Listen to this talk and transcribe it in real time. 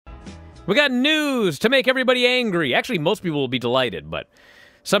We got news to make everybody angry. Actually, most people will be delighted, but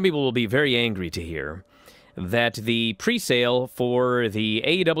some people will be very angry to hear that the pre-sale for the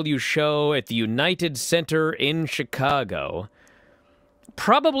AEW show at the United Center in Chicago,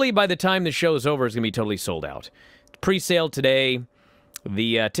 probably by the time the show is over, is going to be totally sold out. Pre-sale today.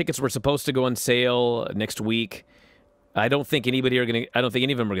 The tickets were supposed to go on sale next week. I don't think any of them are going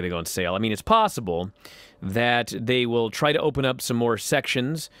to go on sale. I mean, it's possible that they will try to open up some more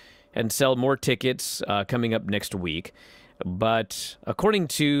sections and sell more tickets coming up next week. But according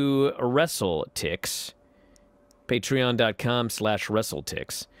to WrestleTix,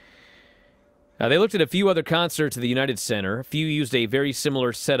 patreon.com/WrestleTix, they looked at a few other concerts at the United Center. A few used a very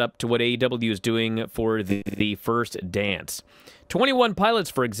similar setup to what AEW is doing for the First Dance. 21 Pilots,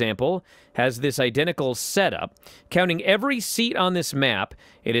 for example, has this identical setup. Counting every seat on this map,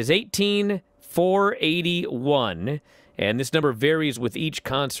 it is 18,481, and this number varies with each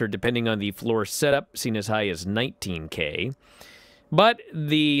concert depending on the floor setup, seen as high as 19K. But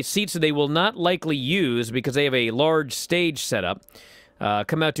the seats that they will not likely use, because they have a large stage setup,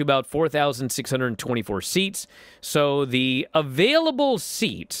 come out to about 4,624 seats. So the available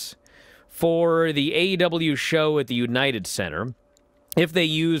seats for the AEW show at the United Center, if they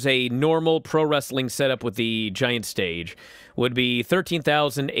use a normal pro wrestling setup with the giant stage, would be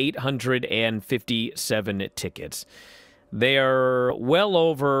 13,857 tickets. They are well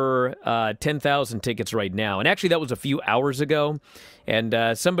over 10,000 tickets right now. And actually, that was a few hours ago. And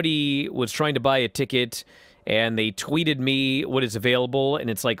somebody was trying to buy a ticket, and they tweeted me what is available, and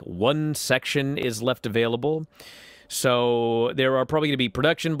it's like one section is left available. So there are probably going to be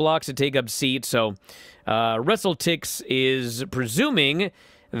production blocks to take up seats. So WrestleTix is presuming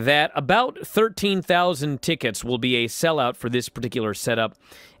that about 13,000 tickets will be a sellout for this particular setup.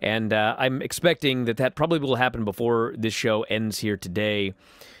 And I'm expecting that probably will happen before this show ends here today.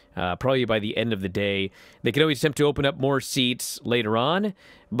 Probably by the end of the day. They can always attempt to open up more seats later on,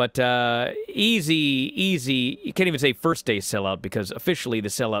 but easy. You can't even say first day sellout, because officially the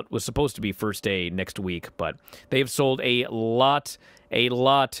sellout was supposed to be first day next week, but they have sold a lot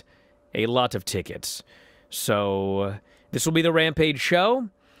of tickets. So this will be the Rampage show.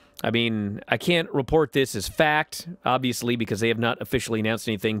 I mean, I can't report this as fact, obviously, because they have not officially announced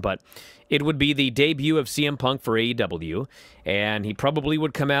anything, but it would be the debut of CM Punk for AEW, and he probably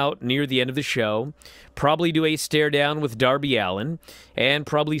would come out near the end of the show, probably do a stare-down with Darby Allin, and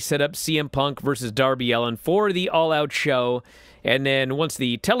probably set up CM Punk versus Darby Allin for the all-out show. And then once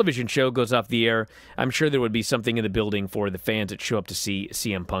the television show goes off the air, I'm sure there would be something in the building for the fans that show up to see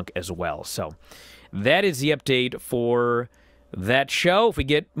CM Punk as well. So that is the update for that show. If we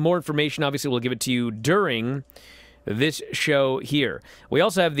get more information, obviously we'll give it to you during this show here. We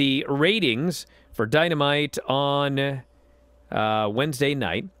also have the ratings for Dynamite on Wednesday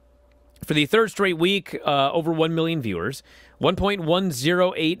night. For the third straight week, over 1 million viewers.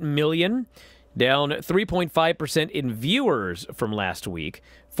 1.108 million, down 3.5% in viewers from last week.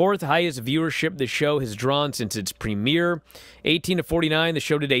 Fourth highest viewership the show has drawn since its premiere. 18 to 49, the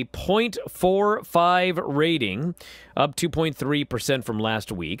show did a .45 rating, up 2.3% from last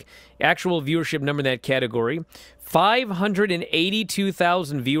week. Actual viewership number in that category,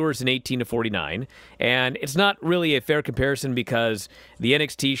 582,000 viewers in 18 to 49. And it's not really a fair comparison because the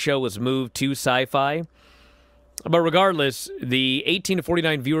NXT show was moved to Sci-Fi. But regardless, the 18 to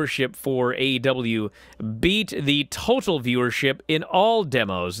 49 viewership for AEW beat the total viewership in all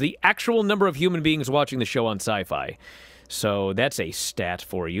demos, the actual number of human beings watching the show on Sci-Fi. So that's a stat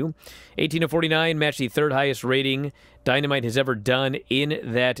for you. 18 to 49 matched the third highest rating Dynamite has ever done in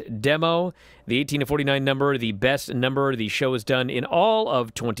that demo. The 18 to 49 number, the best number the show has done in all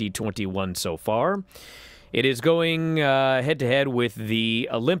of 2021 so far. It is going head-to-head with the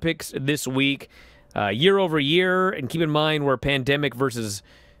Olympics this week. Year over year, and keep in mind we're pandemic versus,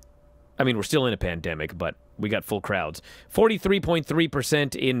 I mean, we're still in a pandemic, but we got full crowds.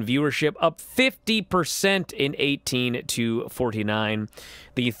 43.3% in viewership, up 50% in 18 to 49.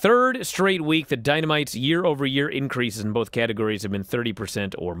 The third straight week that Dynamite's year-over-year increases in both categories have been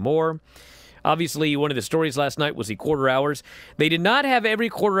 30% or more. Obviously, one of the stories last night was the quarter hours. They did not have every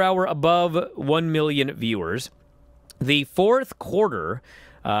quarter hour above 1 million viewers. The fourth quarter,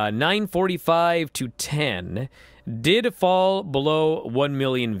 9:45 to 10, did fall below 1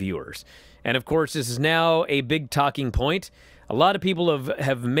 million viewers. And of course, this is now a big talking point. A lot of people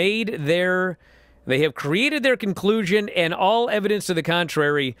have created their conclusion, and all evidence to the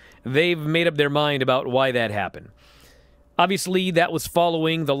contrary, they've made up their mind about why that happened. Obviously, that was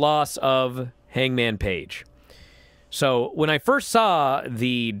following the loss of Hangman Page. So when I first saw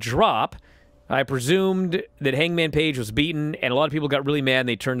the drop, I presumed that Hangman Page was beaten, and a lot of people got really mad and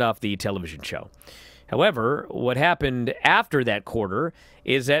they turned off the television show. However, what happened after that quarter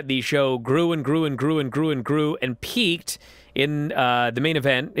is that the show grew and grew and grew and grew and grew and peaked in the main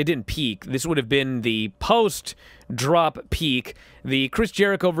event. It didn't peak. This would have been the post-drop peak. The Chris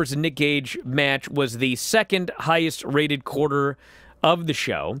Jericho versus Nick Gage match was the second highest rated quarter of the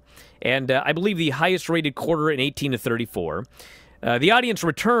show, and I believe the highest rated quarter in 18 to 34. The audience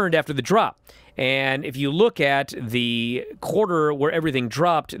returned after the drop. And if you look at the quarter where everything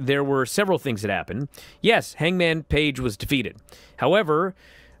dropped, there were several things that happened. Yes, Hangman Page was defeated. However,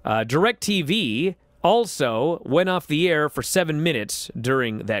 DirecTV also went off the air for 7 minutes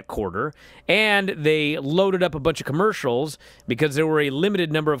during that quarter, and they loaded up a bunch of commercials because there were a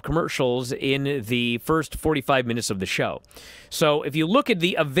limited number of commercials in the first 45 minutes of the show. So if you look at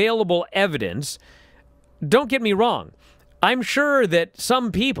the available evidence, don't get me wrong, I'm sure that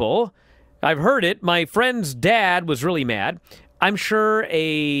some people, I've heard it, my friend's dad was really mad. I'm sure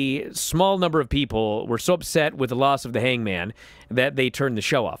a small number of people were so upset with the loss of the Hangman that they turned the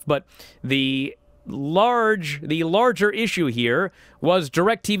show off. But the larger issue here was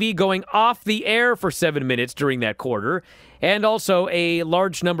DirecTV going off the air for 7 minutes during that quarter, and also a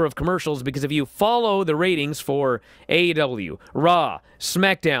large number of commercials, because if you follow the ratings for AEW, Raw,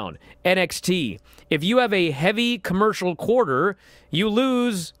 SmackDown, NXT, if you have a heavy commercial quarter, you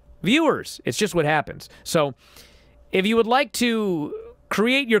lose viewers. It's just what happens. So if you would like to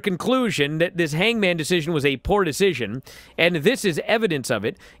create your conclusion that this Hangman decision was a poor decision, and this is evidence of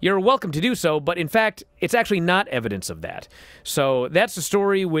it, you're welcome to do so, but in fact, it's actually not evidence of that. So that's the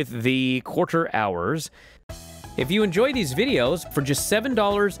story with the quarter hours. If you enjoy these videos, for just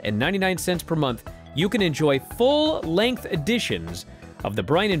 $7.99 per month, you can enjoy full-length editions of The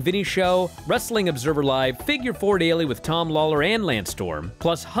Bryan and Vinny Show, Wrestling Observer Live, Figure 4 Daily with Tom Lawler and Lance Storm,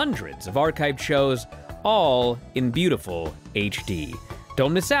 plus hundreds of archived shows, all in beautiful HD.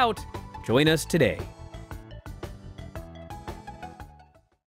 Don't miss out. Join us today.